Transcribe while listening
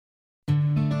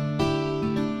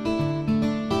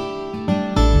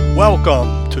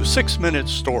Welcome to 6-Minute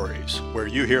Stories, where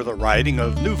you hear the writing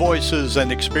of new voices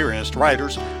and experienced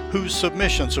writers whose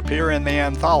submissions appear in the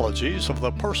anthologies of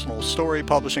the Personal Story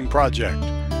Publishing Project.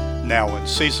 Now in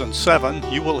Season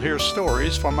 7, you will hear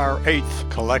stories from our 8th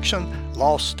collection,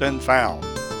 Lost and Found.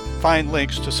 Find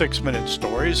links to 6-Minute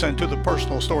Stories and to the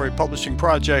Personal Story Publishing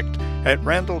Project at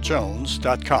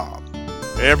randalljones.com.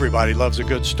 Everybody loves a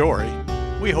good story.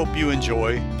 We hope you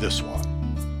enjoy this one.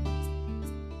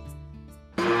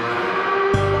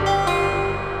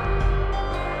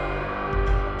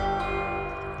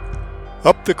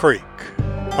 Up the Creek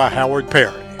by Howard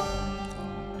Pearre.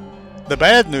 The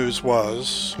bad news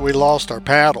was we lost our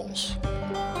paddles.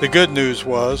 The good news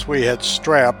was we had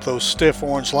strapped those stiff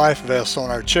orange life vests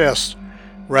on our chests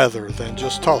rather than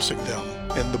just tossing them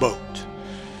in the boat.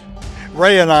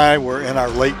 Ray and I were in our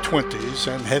late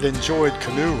 20s and had enjoyed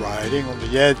canoe riding on the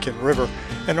Yadkin River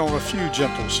and on a few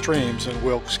gentle streams in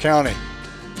Wilkes County.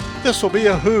 This will be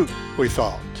a hoot, we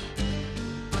thought.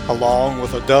 Along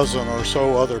with a dozen or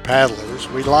so other paddlers,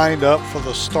 we lined up for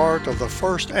the start of the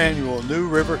first annual New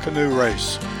River Canoe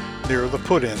Race near the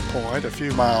put-in point a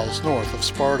few miles north of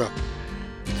Sparta.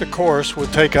 The course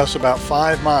would take us about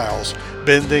 5 miles,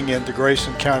 bending into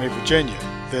Grayson County, Virginia,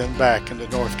 then back into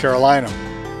North Carolina.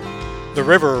 The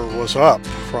river was up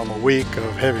from a week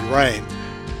of heavy rain.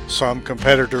 Some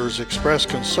competitors expressed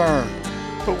concern,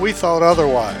 but we thought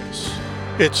otherwise.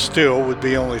 It still would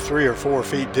be only 3 or 4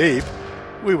 feet deep.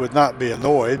 We would not be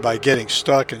annoyed by getting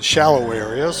stuck in shallow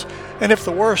areas, and if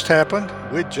the worst happened,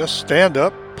 we'd just stand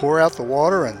up, pour out the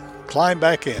water, and climb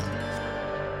back in.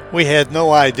 We had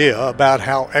no idea about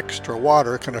how extra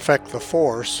water can affect the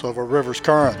force of a river's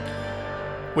current.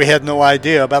 We had no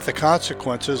idea about the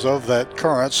consequences of that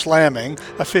current slamming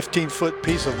a 15-foot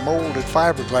piece of molded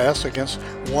fiberglass against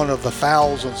one of the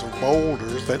thousands of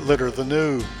boulders that litter the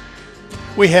New.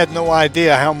 We had no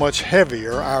idea how much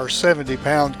heavier our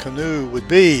 70-pound canoe would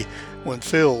be when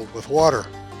filled with water.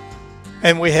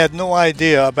 And we had no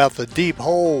idea about the deep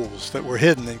holes that were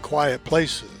hidden in quiet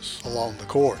places along the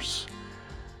course.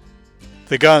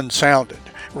 The gun sounded.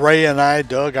 Ray and I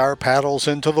dug our paddles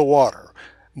into the water,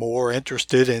 more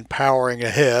interested in powering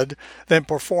ahead than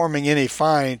performing any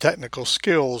fine technical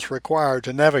skills required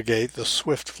to navigate the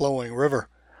swift-flowing river.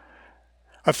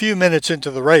 A few minutes into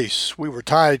the race, we were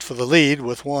tied for the lead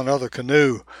with one other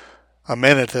canoe. A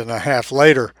minute and a half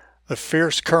later, the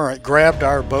fierce current grabbed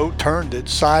our boat, turned it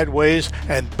sideways,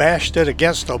 and bashed it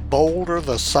against a boulder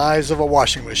the size of a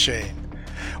washing machine.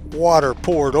 Water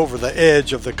poured over the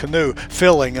edge of the canoe,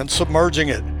 filling and submerging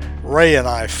it. Ray and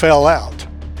I fell out.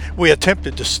 We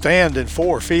attempted to stand in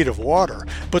 4 feet of water,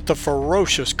 but the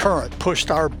ferocious current pushed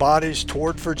our bodies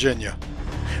toward Virginia.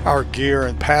 Our gear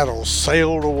and paddles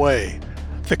sailed away.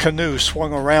 The canoe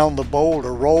swung around the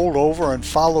boulder, rolled over, and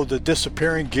followed the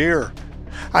disappearing gear.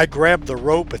 I grabbed the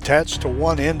rope attached to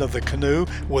one end of the canoe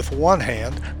with one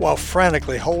hand while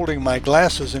frantically holding my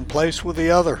glasses in place with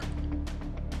the other.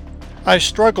 I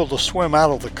struggled to swim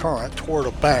out of the current toward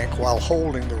a bank while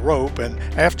holding the rope, and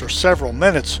after several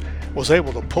minutes was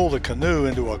able to pull the canoe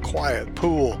into a quiet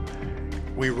pool.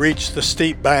 We reached the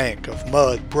steep bank of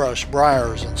mud, brush,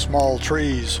 briars, and small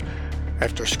trees.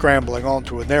 After scrambling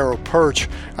onto a narrow perch,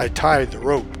 I tied the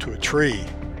rope to a tree.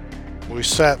 We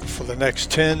sat for the next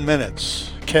 10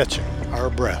 minutes, catching our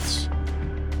breaths.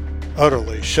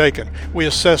 Utterly shaken, we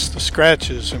assessed the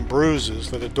scratches and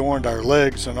bruises that adorned our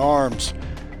legs and arms.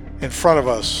 In front of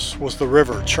us was the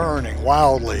river churning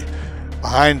wildly.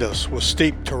 Behind us was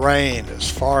steep terrain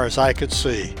as far as I could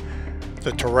see.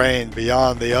 The terrain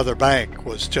beyond the other bank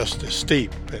was just as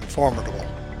steep and formidable.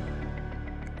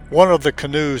 One of the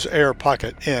canoe's air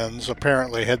pocket ends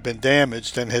apparently had been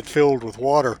damaged and had filled with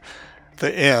water.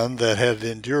 The end that had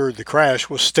endured the crash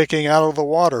was sticking out of the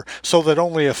water so that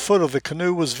only a foot of the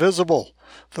canoe was visible.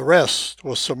 The rest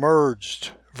was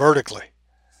submerged vertically.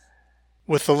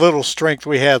 With the little strength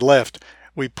we had left,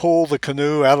 we pulled the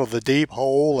canoe out of the deep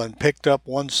hole and picked up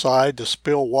one side to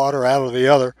spill water out of the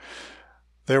other.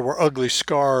 There were ugly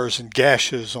scars and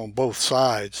gashes on both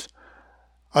sides.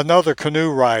 Another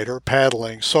canoe rider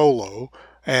paddling solo,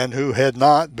 and who had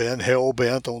not been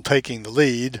hell-bent on taking the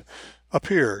lead,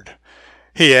 appeared.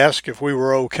 He asked if we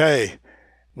were okay.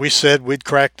 We said we'd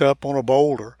cracked up on a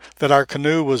boulder, that our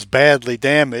canoe was badly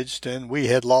damaged, and we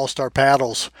had lost our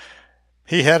paddles.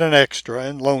 He had an extra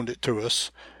and loaned it to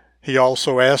us. He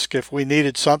also asked if we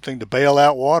needed something to bail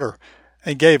out water,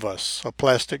 and gave us a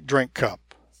plastic drink cup.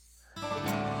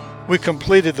 We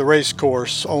completed the race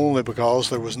course only because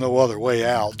there was no other way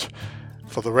out.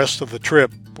 For the rest of the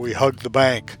trip, we hugged the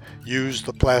bank, used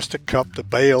the plastic cup to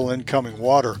bail incoming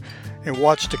water, and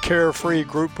watched a carefree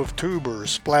group of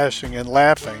tubers splashing and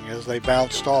laughing as they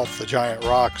bounced off the giant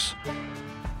rocks.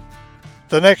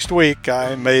 The next week,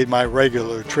 I made my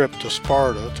regular trip to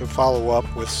Sparta to follow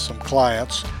up with some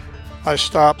clients. I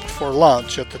stopped for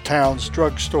lunch at the town's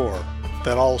drugstore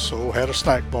that also had a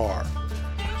snack bar.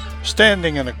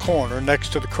 Standing in a corner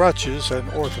next to the crutches and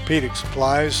orthopedic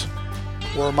supplies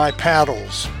were my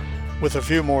paddles, with a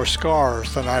few more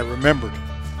scars than I remembered.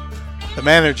 The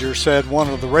manager said one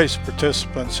of the race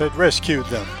participants had rescued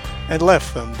them and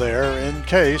left them there in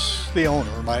case the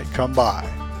owner might come by.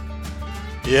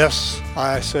 "Yes,"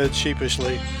 I said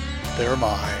sheepishly, "they're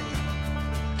mine."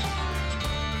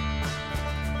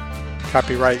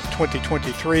 Copyright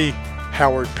 2023,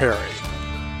 Howard Pearre.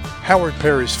 Howard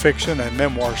Pearre's fiction and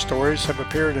memoir stories have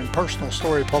appeared in Personal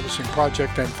Story Publishing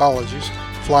Project anthologies,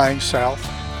 Flying South,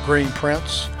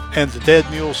 GreenPrints, and the Dead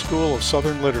Mule School of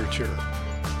Southern Literature.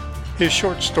 His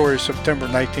short story September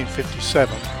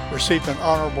 1957 received an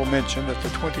honorable mention at the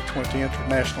 2020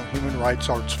 International Human Rights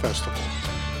Arts Festival.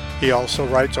 He also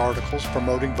writes articles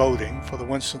promoting voting for the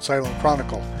Winston-Salem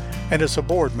Chronicle and is a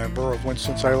board member of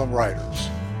Winston-Salem Writers.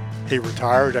 He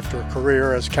retired after a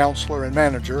career as counselor and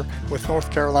manager with North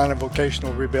Carolina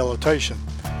Vocational Rehabilitation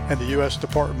and the U.S.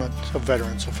 Department of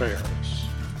Veterans Affairs.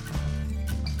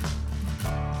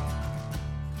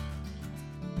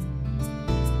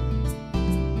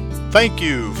 Thank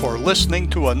you for listening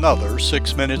to another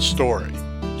 6-Minute Story.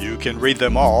 You can read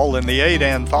them all in the 8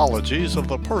 anthologies of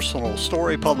the Personal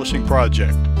Story Publishing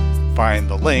Project. Find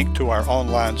the link to our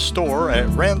online store at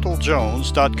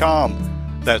randalljones.com.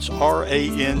 That's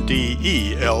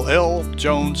RANDELL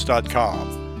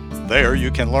Jones.com. There you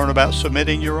can learn about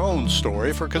submitting your own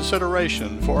story for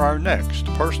consideration for our next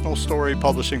Personal Story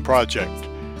Publishing Project.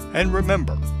 And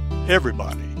remember,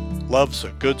 everybody loves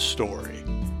a good story.